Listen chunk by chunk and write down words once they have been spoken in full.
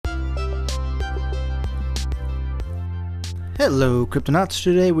Hello, Cryptonauts.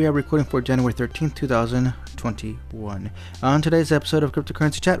 Today we are recording for January 13th, 2021. On today's episode of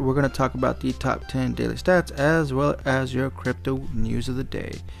Cryptocurrency Chat, we're going to talk about the top 10 daily stats as well as your crypto news of the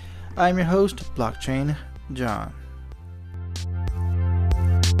day. I'm your host, Blockchain John.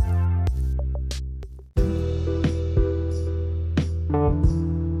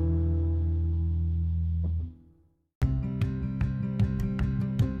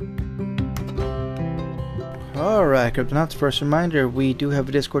 Alright, Cryptonauts, first reminder, we do have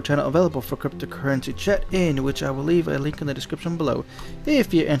a Discord channel available for Cryptocurrency Chat, in which I will leave a link in the description below.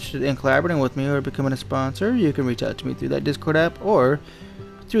 If you're interested in collaborating with me or becoming a sponsor, you can reach out to me through that Discord app or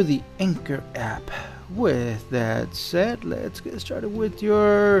through the Anchor app. With that said, let's get started with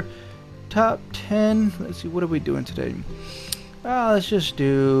your top 10. Let's see, what are we doing today? Let's just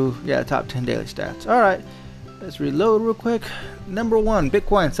do, top 10 daily stats. Alright. Let's reload real quick. Number 1,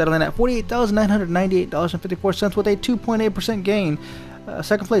 Bitcoin settling at $48,998.54 with a 2.8% gain.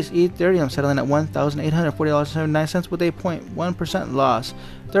 Second place, Ethereum settling at $1,840.79 with a 0.1% loss.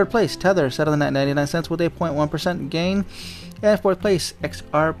 Third place, Tether settling at 99 cents with a 0.1% gain. And fourth place,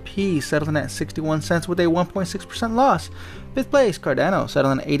 XRP settling at 61 cents with a 1.6% loss. Fifth place, Cardano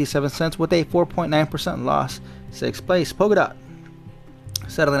settling at 87 cents with a 4.9% loss. Sixth place, Polkadot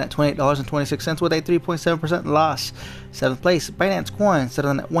settling at $28.26 with a 3.7% loss. 7th place, Binance Coin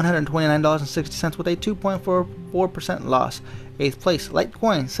settling at $129.60 with a 2.44% loss. 8th place,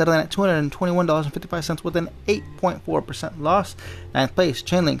 Litecoin settling at $221.55 with an 8.4% loss. 9th place,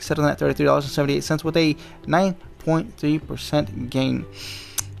 Chainlink settling at $33.78 with a 9.3% gain.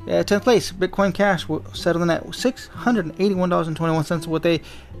 10th place, Bitcoin Cash settling at $681.21 with a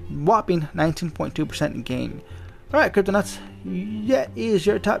whopping 19.2% gain. Alright, Cryptonauts, that is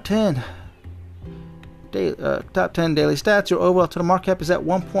your top 10 daily stats. Your overall total market cap is at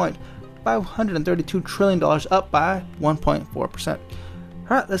 $1.532 trillion, up by 1.4%.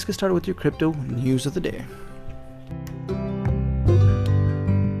 Alright, let's get started with your crypto news of the day.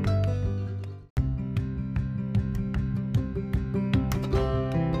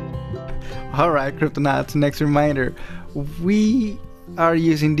 Alright, Cryptonauts, next reminder, we are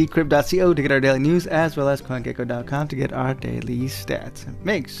using Decrypt.co to get our daily news, as well as CoinGecko.com to get our daily stats.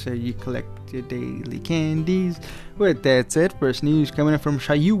 Make sure you collect your daily candies. With that said, first news coming in from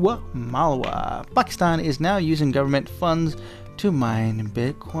Shayua Malwa. Pakistan is now using government funds to mine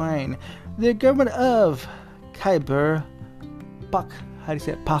Bitcoin. The government of Khyber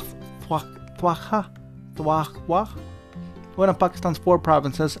Pakhtunkhwa, one of Pakistan's 4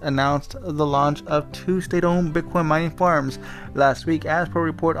 provinces, announced the launch of 2 state-owned Bitcoin mining farms last week, as per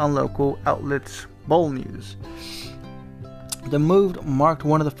report on local outlets Bol News. The move marked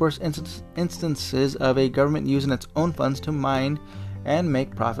one of the first instances of a government using its own funds to mine and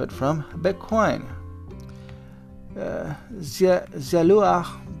make profit from Bitcoin. Zialullah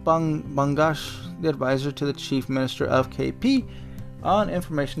Bangash, the advisor to the chief minister of KP on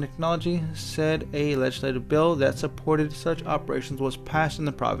information technology, said a legislative bill that supported such operations was passed in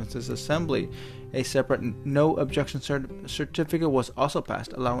the province's assembly. A separate no objection certificate was also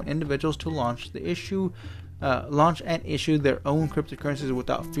passed, allowing individuals to launch and issue their own cryptocurrencies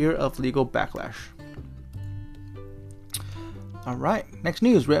without fear of legal backlash. Alright, next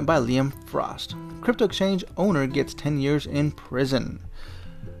news written by Liam Frost. Crypto exchange owner gets 10 years in prison.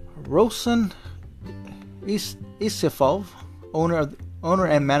 Rosen Isifov, owner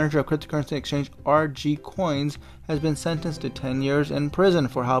and manager of cryptocurrency exchange RG Coins, has been sentenced to 10 years in prison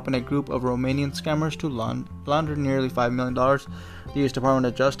for helping a group of Romanian scammers to launder nearly $5 million, the U.S. Department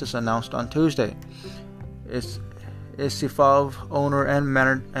of Justice announced on Tuesday. Isifov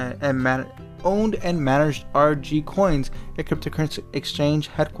owned and managed RG Coins, a cryptocurrency exchange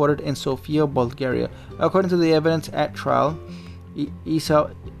headquartered in Sofia, Bulgaria. According to the evidence at trial,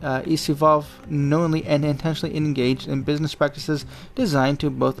 Isifov knowingly and intentionally engaged in business practices designed to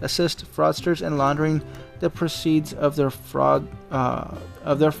both assist fraudsters in laundering the proceeds of their fraud,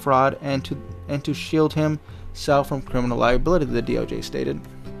 and to shield himself from criminal liability, the DOJ stated.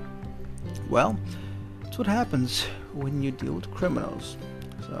 Well, that's what happens when you deal with criminals.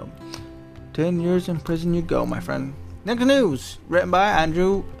 So, 10 years in prison you go, my friend. Next news, written by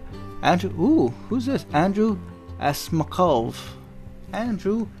Andrew. Who's this? Andrew S. McCullough.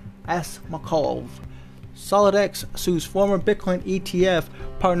 SolidX sues former Bitcoin ETF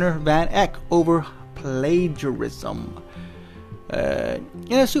partner Van Eck over plagiarism.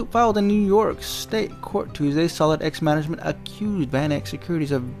 In a suit filed in New York State Court Tuesday, SolidX management accused Van Eck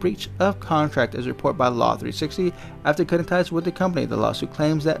Securities of breach of contract, as reported by Law 360, after cutting ties with the company. The lawsuit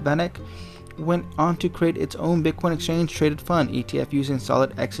claims that Van Eck went on to create its own Bitcoin exchange-traded fund ETF using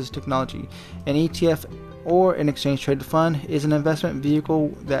SolidX's technology. An ETF or an exchange-traded fund, is an investment vehicle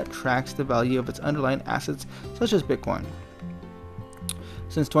that tracks the value of its underlying assets, such as Bitcoin.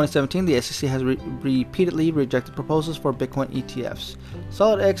 Since 2017, the SEC has repeatedly rejected proposals for Bitcoin ETFs.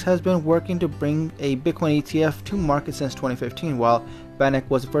 SolidX has been working to bring a Bitcoin ETF to market since 2015, while VanEck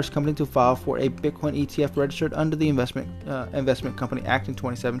was the first company to file for a Bitcoin ETF registered under the Investment Company Act in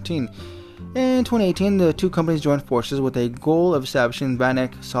 2017. In 2018, the two companies joined forces with a goal of establishing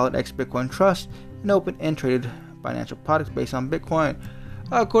VanEck SolidX Bitcoin Trust, an open and traded financial product based on Bitcoin.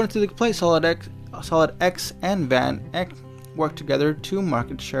 According to the complaint, SolidX and VanEck work together to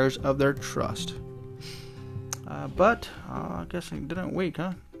market shares of their trust. But I guess it didn't work,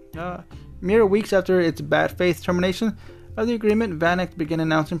 huh? Mere weeks after its bad faith termination of the agreement, VanEck began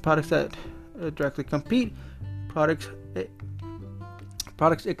announcing products that directly compete, products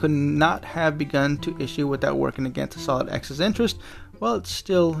it could not have begun to issue without working against SolidX's interest, while it's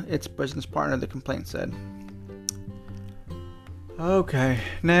still its business partner, the complaint said. Okay,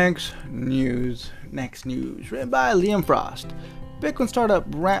 next news, written by Liam Frost. Bitcoin startup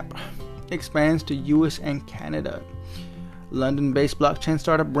Ramp expands to US and Canada. London-based blockchain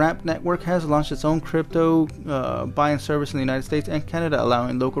startup Ramp Network has launched its own crypto buying service in the United States and Canada,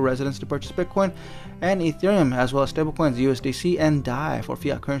 allowing local residents to purchase Bitcoin and Ethereum, as well as stablecoins USDC and DAI for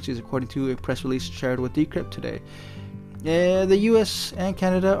fiat currencies, according to a press release shared with Decrypt today. The US and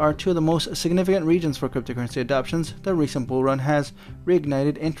Canada are two of the most significant regions for cryptocurrency adoptions. The recent bull run has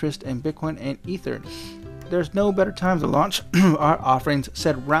reignited interest in Bitcoin and Ether. There's no better time to launch our offerings,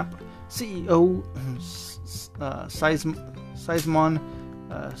 said Ramp CEO Simon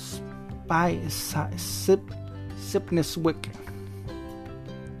Sipniswick.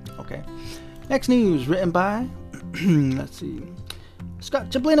 Okay. Next news, written by let's see. Scott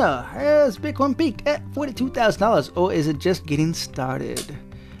Chaplina. Has Bitcoin peaked at $42,000, or is it just getting started?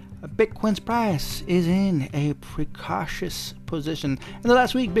 Bitcoin's price is in a precarious position. In the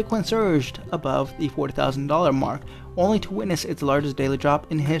last week, Bitcoin surged above the $40,000 mark, only to witness its largest daily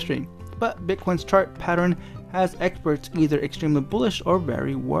drop in history. But Bitcoin's chart pattern has experts either extremely bullish or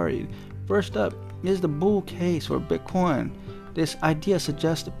very worried. First up is the bull case for Bitcoin. This idea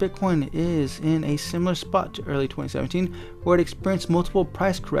suggests that Bitcoin is in a similar spot to early 2017, where it experienced multiple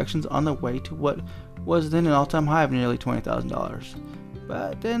price corrections on the way to what was then an all-time high of nearly $20,000.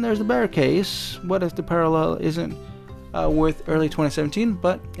 But then there's the bear case. What if the parallel isn't with early 2017,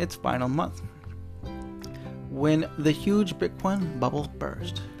 but its final month, when the huge Bitcoin bubble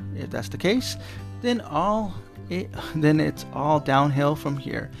burst? If that's the case, then it's all downhill from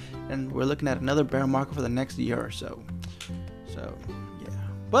here, and we're looking at another bear market for the next year or so. So, yeah.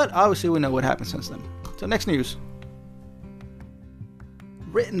 But obviously we know what happened since then. So next news.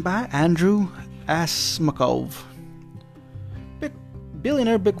 Written by Andrew Asmakov.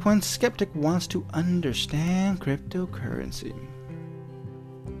 Billionaire Bitcoin skeptic wants to understand cryptocurrency.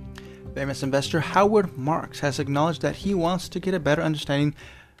 Famous investor Howard Marks has acknowledged that he wants to get a better understanding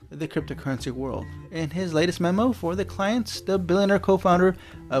of the cryptocurrency world. In his latest memo for the clients, the billionaire co-founder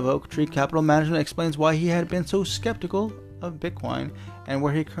of Oaktree Capital Management explains why he had been so skeptical of Bitcoin and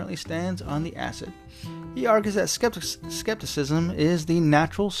where he currently stands on the asset. He argues that skepticism is the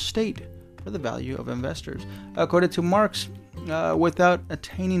natural state for the value of investors. According to Marks, without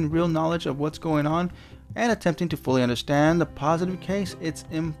attaining real knowledge of what's going on and attempting to fully understand the positive case, it's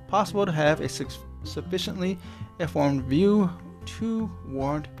impossible to have a sufficiently informed view to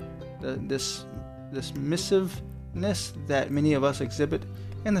warrant the dismissiveness that many of us exhibit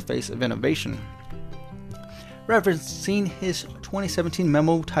in the face of innovation. Referencing his 2017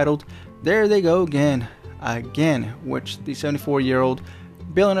 memo titled "There They Go Again," which the 74-year-old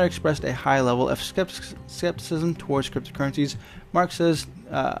billionaire expressed a high level of skepticism towards cryptocurrencies, Mark says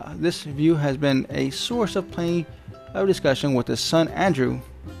this view has been a source of plenty of discussion with his son Andrew.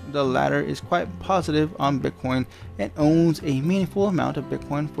 The latter is quite positive on Bitcoin and owns a meaningful amount of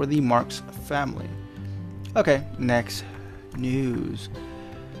Bitcoin for the Marks family. Okay, next news.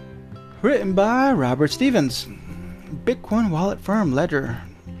 Written by Robert Stevens. Bitcoin wallet firm Ledger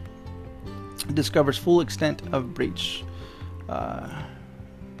discovers full extent of breach.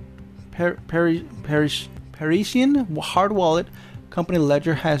 Parisian hard wallet company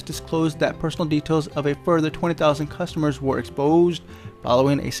Ledger has disclosed that personal details of a further 20,000 customers were exposed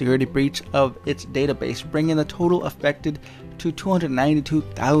following a security breach of its database, bringing the total affected to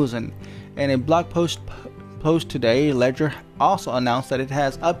 292,000. In a blog post today, Ledger also announced that it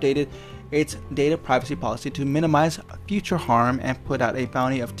has updated its data privacy policy to minimize future harm and put out a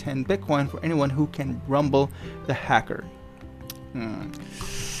bounty of 10 Bitcoin for anyone who can rumble the hacker.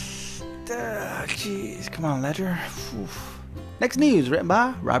 Jeez, come on, Ledger. Oof. Next news, written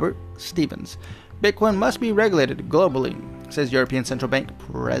by Robert Stevens. Bitcoin must be regulated globally, says European Central Bank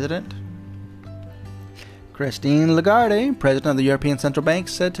President. Christine Lagarde, president of the European Central Bank,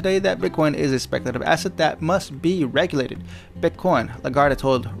 said today that Bitcoin is a speculative asset that must be regulated. Lagarde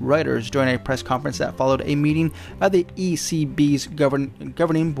told Reuters during a press conference that followed a meeting of the ECB's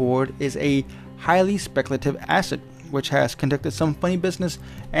governing board, is a highly speculative asset, which has conducted some funny business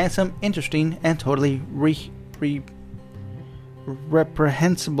and some interesting and totally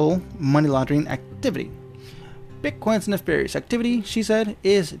reprehensible money laundering activity. Bitcoin's nefarious activity, she said,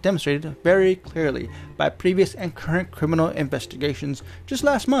 is demonstrated very clearly by previous and current criminal investigations. Just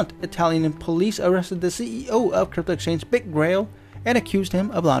last month, Italian police arrested the CEO of crypto exchange BitGrail and accused him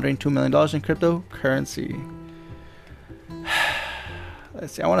of laundering $2 million in cryptocurrency.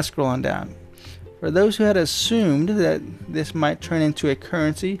 Let's see, I want to scroll on down. For those who had assumed that this might turn into a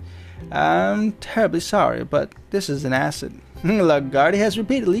currency, I'm terribly sorry, but this is an asset. Lagarde has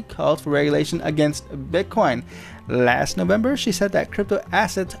repeatedly called for regulation against Bitcoin. Last November, she said that crypto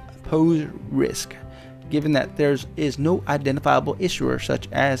assets pose risk, given that there is no identifiable issuer such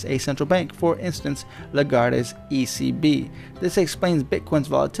as a central bank, for instance, Lagarde's ECB. This explains Bitcoin's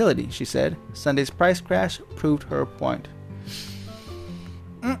volatility, she said. Sunday's price crash proved her point.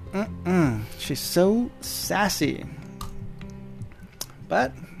 She's so sassy.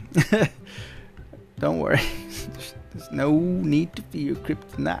 But don't worry. There's no need to fear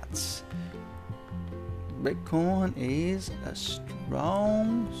kryptonauts. Bitcoin is a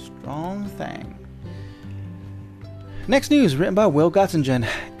strong thing. Next news, written by Will Gottingen.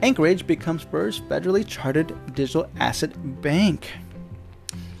 Anchorage becomes first federally chartered digital asset bank.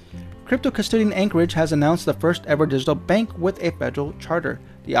 Crypto custodian Anchorage has announced the first ever digital bank with a federal charter.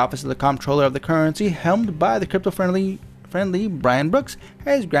 The Office of the Comptroller of the Currency, helmed by the crypto-friendly Brian Brooks,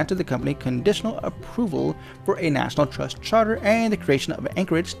 has granted the company conditional approval for a national trust charter and the creation of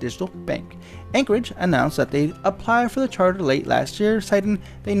Anchorage Digital Bank. Anchorage announced that they applied for the charter late last year, citing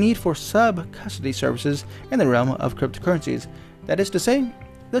the need for sub-custody services in the realm of cryptocurrencies. That is to say,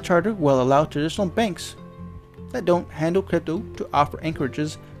 the charter will allow traditional banks that don't handle crypto to offer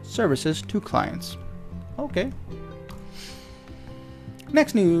Anchorage's services to clients. Okay.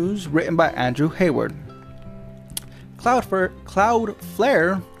 Next news, written by Andrew Hayward.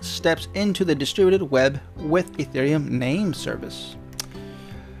 Cloudflare steps into the distributed web with Ethereum name service.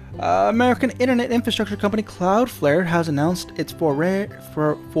 American internet infrastructure company Cloudflare has announced its foray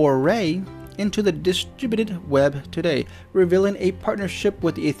into the distributed web today, revealing a partnership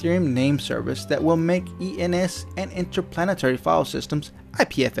with the Ethereum name service that will make ENS and interplanetary file systems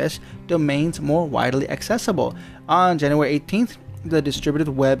 (IPFS) domains more widely accessible. On January 18th, the distributed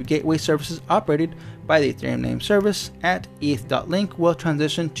web gateway services operated by the Ethereum name service at ETH.link will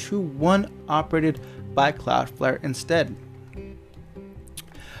transition to one operated by Cloudflare instead.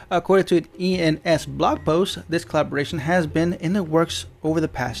 According to an ENS blog post, this collaboration has been in the works over the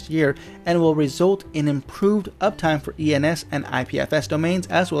past year and will result in improved uptime for ENS and IPFS domains,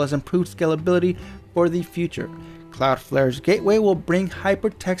 as well as improved scalability for the future. Cloudflare's gateway will bring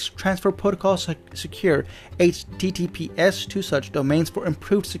Hypertext Transfer Protocol secure HTTPS to such domains for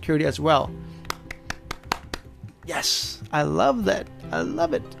improved security as well. Yes, I love that. I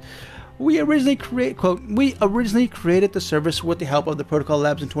love it. We originally created the service with the help of the Protocol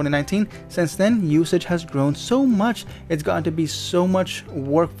Labs in 2019. Since then, usage has grown so much, it's gotten to be so much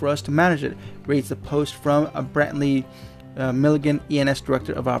work for us to manage it, reads the post from Brantley Milligan, ENS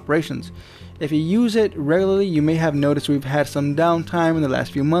Director of Operations. If you use it regularly, you may have noticed we've had some downtime in the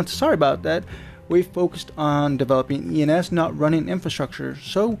last few months. Sorry about that. We focused on developing ENS, not running infrastructure,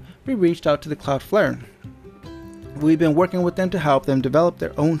 so we reached out to the Cloudflare. We've been working with them to help them develop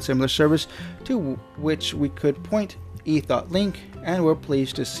their own similar service to which we could point ETH.link, and we're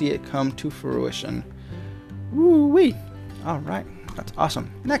pleased to see it come to fruition. Woo-wee! Alright, that's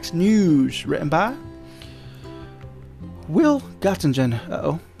awesome. Next news, written by Will Gottingen.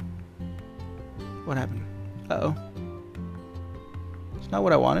 Uh-oh. What happened? Uh-oh. It's not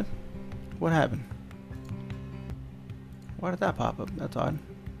what I wanted. What happened? Why did that pop up? That's odd.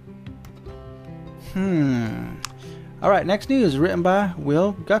 Alright, next news, written by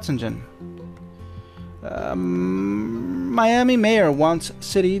Will Gottingen. Miami mayor wants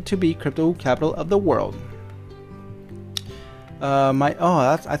city to be crypto capital of the world.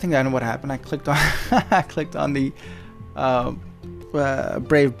 I think I know what happened. I clicked on the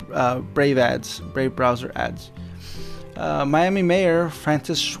Brave ads, Brave browser ads. Miami Mayor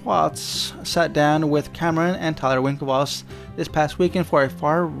Francis Schwartz sat down with Cameron and Tyler Winklevoss this past weekend for a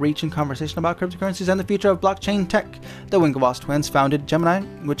far-reaching conversation about cryptocurrencies and the future of blockchain tech. The Winklevoss twins founded Gemini,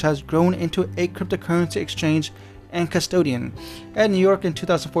 which has grown into a cryptocurrency exchange and custodian. At New York in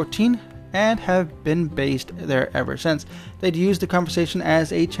 2014, and have been based there ever since. They'd used the conversation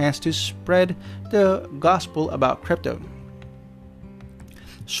as a chance to spread the gospel about crypto.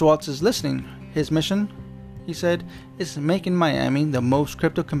 Schwartz is listening. His mission, he said, is making Miami the most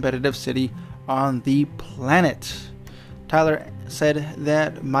crypto competitive city on the planet. Tyler said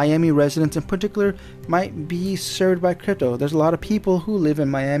that Miami residents in particular might be served by crypto. There's a lot of people who live in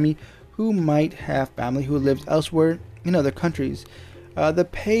Miami who might have family who lives elsewhere in other countries. They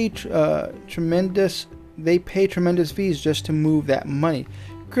pay tremendous fees just to move that money.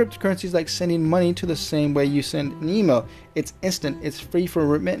 Cryptocurrency is like sending money to the same way you send an email. It's instant. It's free for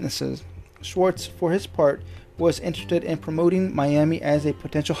remittances. Schwartz, for his part, was interested in promoting Miami as a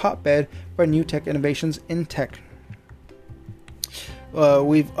potential hotbed for new tech innovations in tech.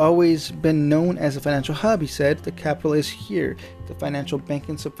 We've always been known as a financial hub, he said. The capital is here. The financial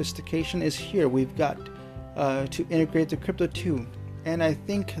banking sophistication is here. We've got to integrate the crypto too. And I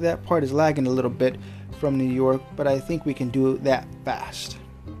think that part is lagging a little bit from New York, but I think we can do that fast.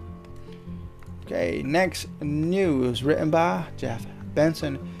 Okay, next news written by Jeff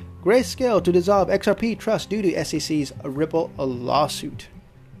Benson. Grayscale to dissolve XRP trust due to SEC's Ripple lawsuit.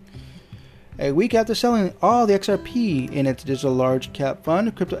 A week after selling all the XRP in its digital large cap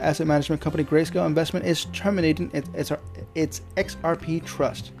fund, crypto asset management company Grayscale Investment is terminating its XRP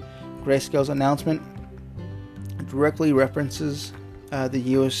trust. Grayscale's announcement directly references the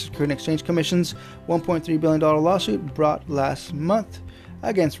U.S. Securities and Exchange Commission's $1.3 billion lawsuit brought last month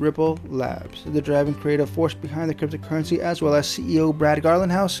against Ripple Labs, the driving creative force behind the cryptocurrency, as well as CEO Brad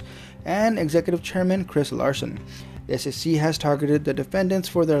Garlinghouse and Executive Chairman Chris Larsen. The SEC has targeted the defendants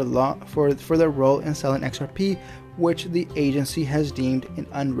for their role in selling XRP, which the agency has deemed an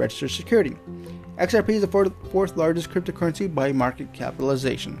unregistered security. XRP is the fourth largest cryptocurrency by market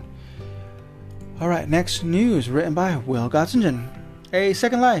capitalization. Alright, next news written by Will Gottingen. A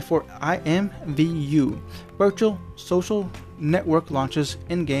second life for IMVU, virtual social network launches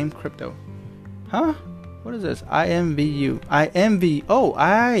in-game crypto. Huh? What is this? IMVU. IMVU.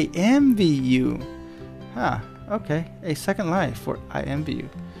 Huh. Okay. A second life for IMVU.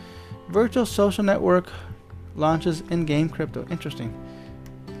 Virtual social network launches in-game crypto. Interesting.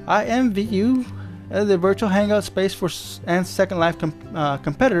 IMVU, the virtual hangout space and Second Life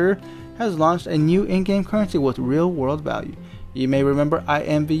competitor, has launched a new in-game currency with real-world value. You may remember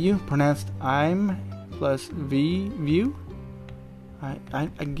IMVU, pronounced IM plus V view. I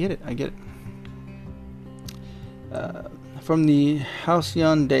get it. From the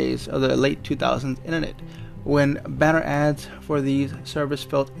halcyon days of the late 2000s internet, when banner ads for these service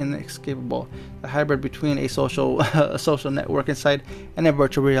felt inescapable, the hybrid between a social networking site and a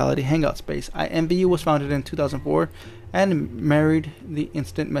virtual reality hangout space. IMVU was founded in 2004 and married the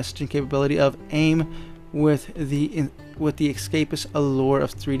instant messaging capability of AIM with the escapist allure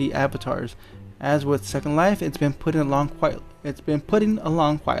of 3D avatars. As with Second Life, it's been putting along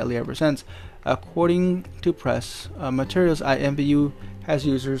quietly ever since. According to press materials, IMVU has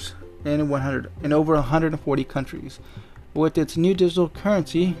users in over 140 countries. With its new digital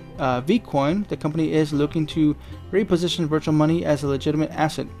currency, Vcoin, the company is looking to reposition virtual money as a legitimate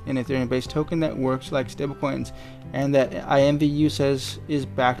asset, an Ethereum-based token that works like stablecoins, and that IMVU says is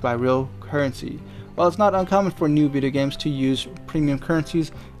backed by real currency. While it's not uncommon for new video games to use premium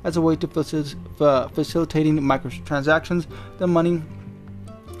currencies as a way to facilitating microtransactions, the money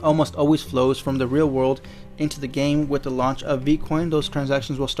almost always flows from the real world into the game. With the launch of Vcoin, those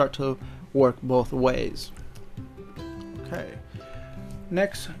transactions will start to work both ways. Okay.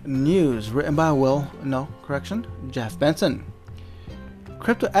 Next news written by Jeff Benson.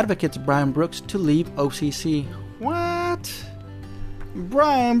 Crypto advocates Brian Brooks to leave OCC. What?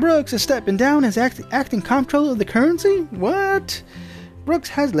 Brian Brooks is stepping down as acting comptroller of the currency? What? Brooks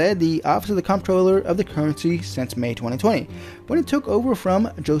has led the Office of the Comptroller of the Currency since May 2020, when he took over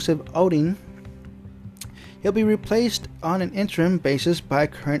from Joseph Oetting. He'll be replaced on an interim basis by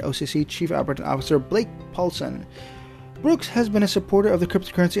current OCC Chief Operating Officer Blake Paulson. Brooks has been a supporter of the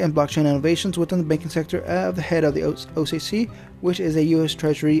cryptocurrency and blockchain innovations within the banking sector of the head of the OCC, which is a U.S.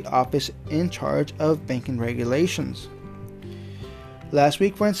 Treasury office in charge of banking regulations. Last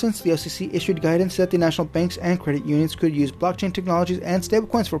week, for instance, the OCC issued guidance that the national banks and credit unions could use blockchain technologies and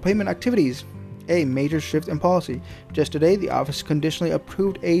stablecoins for payment activities, a major shift in policy. Just today, the office conditionally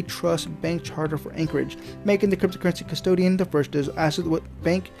approved a trust bank charter for Anchorage, making the cryptocurrency custodian the first digital asset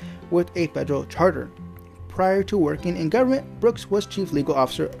bank with a federal charter. Prior to working in government, Brooks was chief legal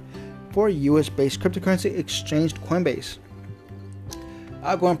officer for U.S.-based cryptocurrency exchange Coinbase.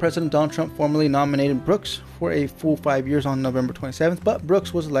 Outgoing President Donald Trump formally nominated Brooks for a full 5 years on November 27th, but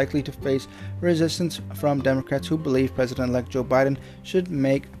Brooks was likely to face resistance from Democrats who believe President-elect Joe Biden should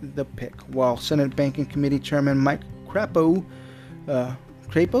make the pick, while Senate Banking Committee Chairman Mike Crapo, a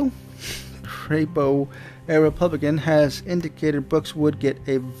Republican, has indicated Brooks would get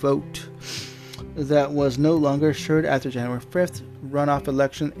a vote that was no longer assured after January 5th runoff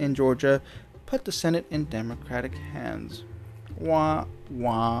election in Georgia put the Senate in Democratic hands. Wah,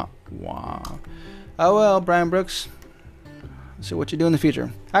 wah, wah. Oh well, Brian Brooks. Let's see what you do in the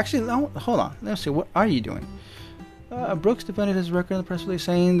future. Actually, no, hold on. Let's see. What are you doing? Brooks defended his record in the press release,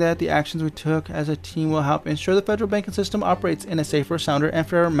 saying that the actions we took as a team will help ensure the federal banking system operates in a safer, sounder, and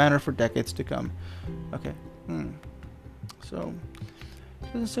fairer manner for decades to come. Okay. So, he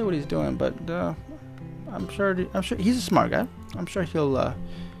doesn't say what he's doing, but I'm sure he's a smart guy. I'm sure he'll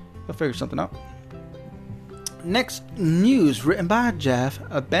figure something out. Next news, written by Jeff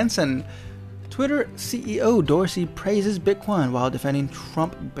Benson. Twitter CEO Dorsey praises Bitcoin while defending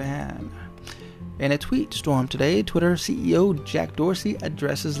Trump ban. In a tweet storm today, Twitter CEO Jack Dorsey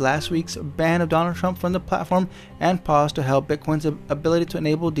addresses last week's ban of Donald Trump from the platform and paused to help Bitcoin's ability to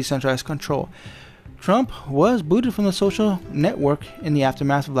enable decentralized control. Trump was booted from the social network in the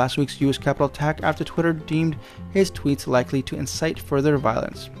aftermath of last week's U.S. Capitol attack after Twitter deemed his tweets likely to incite further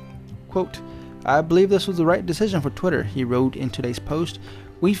violence. Quote, "I believe this was the right decision for Twitter," he wrote in today's post.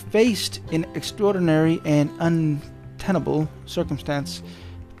 "We faced an extraordinary and untenable circumstance,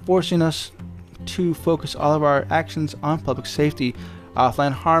 forcing us to focus all of our actions on public safety.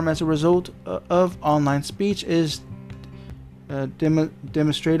 Offline harm as a result of online speech is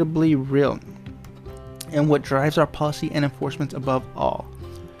demonstrably real, and what drives our policy and enforcement above all."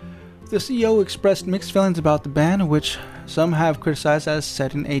 The CEO expressed mixed feelings about the ban, which some have criticized as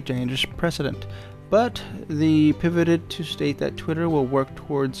setting a dangerous precedent, but they pivoted to state that Twitter will work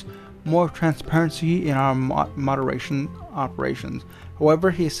towards more transparency in our moderation operations. However,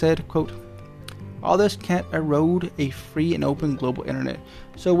 he said, quote, "All this can't erode a free and open global internet.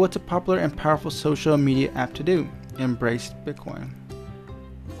 So what's a popular and powerful social media app to do? Embrace Bitcoin."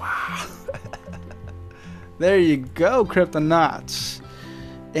 Wow. There you go, Cryptonauts.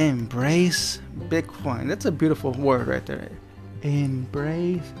 Embrace Bitcoin. That's a beautiful word right there.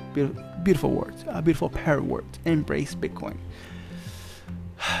 Embrace. Beautiful words. A beautiful pair of words. Embrace Bitcoin.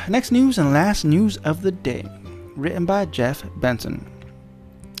 Next news and last news of the day. Written by Jeff Benson.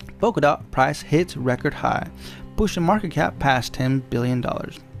 Polkadot price hits record high, pushing market cap past $10 billion.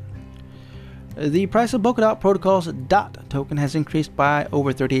 The price of Polkadot Protocol's DOT token has increased by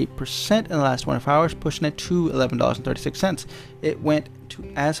over 38% in the last 24 hours, pushing it to $11.36. It went to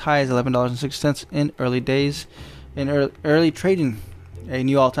as high as $11.06 in early trading, a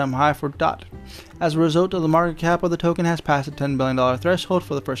new all-time high for DOT. As a result, the market cap of the token has passed the $10 billion threshold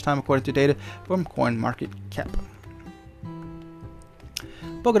for the first time, according to data from CoinMarketCap.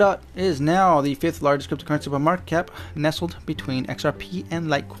 Polkadot is now the fifth largest cryptocurrency by market cap, nestled between XRP and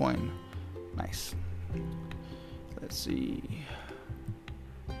Litecoin. Nice. Let's see.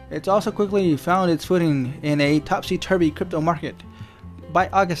 It's also quickly found its footing in a topsy-turvy crypto market. By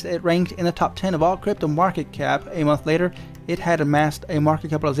August, it ranked in the top 10 of all crypto market cap. A month later, it had amassed a market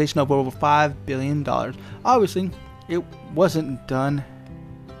capitalization of over $5 billion. Obviously, it wasn't done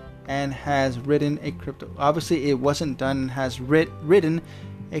and has ridden a crypto. Ridden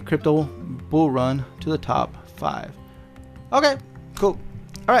a crypto bull run to the top 5. Okay, cool.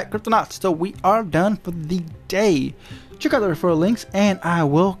 Alright, Cryptonauts, so we are done for the day. Check out the referral links, and I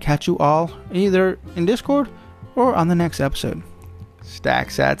will catch you all either in Discord or on the next episode. Stack,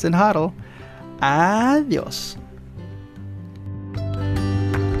 sats, and hodl. Adios.